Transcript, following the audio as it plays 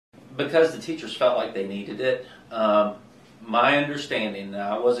because the teachers felt like they needed it. My understanding,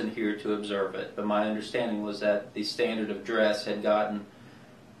 now I wasn't here to observe it, but my understanding was that the standard of dress had gotten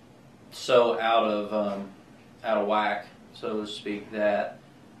so out of whack, so to speak, that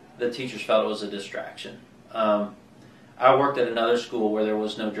the teachers felt it was a distraction. I worked at another school where there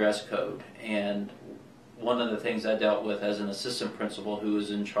was no dress code, and one of the things I dealt with as an assistant principal who was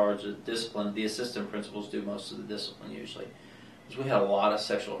in charge of discipline, the assistant principals do most of the discipline usually, is we had a lot of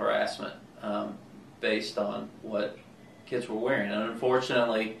sexual harassment based on what kids were wearing. And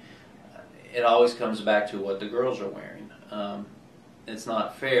unfortunately, it always comes back to what the girls are wearing. It's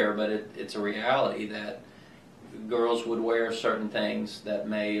not fair, but it's a reality that girls would wear certain things that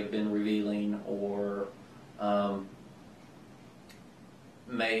may have been revealing or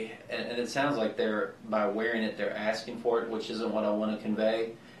and it sounds like by wearing it, they're asking for it, which isn't what I want to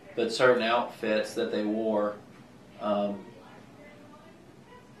convey. But certain outfits that they wore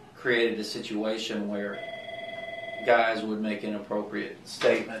created a situation where guys would make inappropriate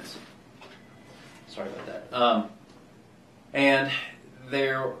statements. Sorry about that. And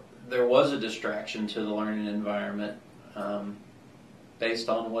there was a distraction to the learning environment based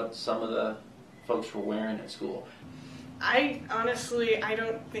on what some of the folks were wearing at school. I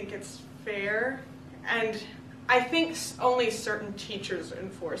don't think it's fair, and I think only certain teachers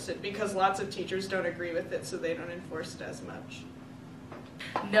enforce it because lots of teachers don't agree with it, so they don't enforce it as much.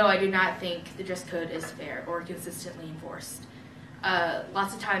 No, I do not think the dress code is fair or consistently enforced.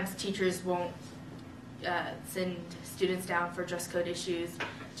 Lots of times teachers won't send students down for dress code issues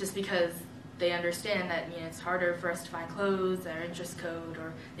just because they understand that it's harder for us to find clothes that are in dress code,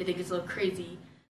 or they think it's a little crazy.